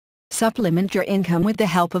supplement your income with the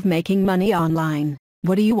help of making money online.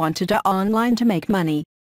 What do you want to do online to make money?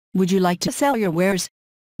 Would you like to sell your wares?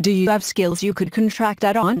 Do you have skills you could contract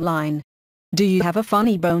out online? Do you have a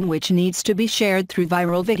funny bone which needs to be shared through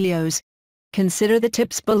viral videos? Consider the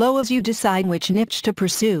tips below as you decide which niche to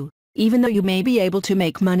pursue. Even though you may be able to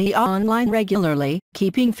make money online regularly,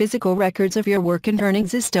 keeping physical records of your work and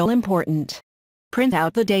earnings is still important. Print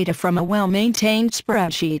out the data from a well-maintained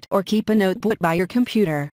spreadsheet or keep a notebook by your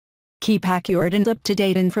computer. Keep accurate and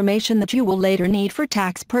up-to-date information that you will later need for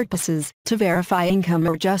tax purposes, to verify income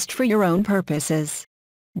or just for your own purposes.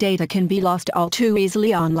 Data can be lost all too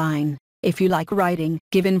easily online. If you like writing,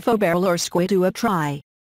 give InfoBarrel or Squidoo a try.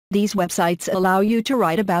 These websites allow you to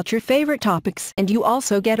write about your favorite topics and you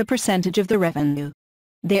also get a percentage of the revenue.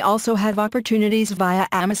 They also have opportunities via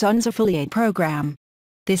Amazon's affiliate program.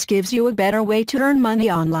 This gives you a better way to earn money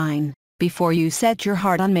online. Before you set your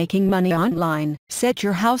heart on making money online, set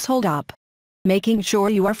your household up. Making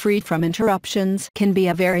sure you are free from interruptions can be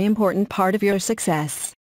a very important part of your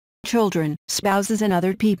success. Children, spouses and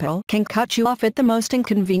other people can cut you off at the most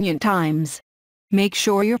inconvenient times. Make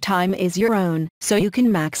sure your time is your own, so you can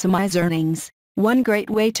maximize earnings. One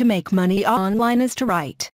great way to make money online is to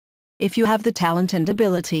write. If you have the talent and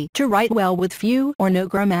ability to write well with few or no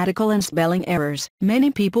grammatical and spelling errors,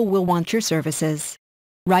 many people will want your services.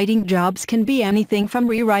 Writing jobs can be anything from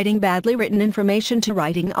rewriting badly written information to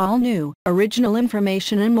writing all new, original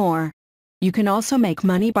information and more. You can also make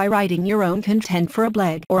money by writing your own content for a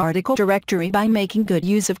blog or article directory by making good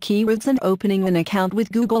use of keywords and opening an account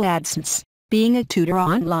with Google AdSense. Being a tutor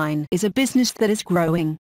online is a business that is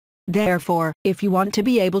growing. Therefore, if you want to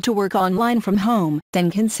be able to work online from home,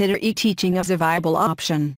 then consider e-teaching as a viable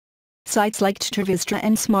option. Sites like TutorVistra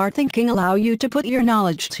and SmartThinking allow you to put your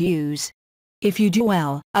knowledge to use. If you do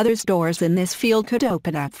well, others' doors in this field could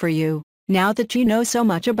open up for you. Now that you know so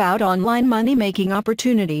much about online money-making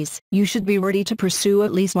opportunities, you should be ready to pursue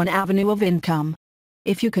at least one avenue of income.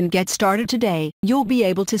 If you can get started today, you'll be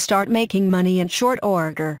able to start making money in short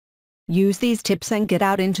order. Use these tips and get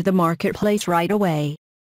out into the marketplace right away.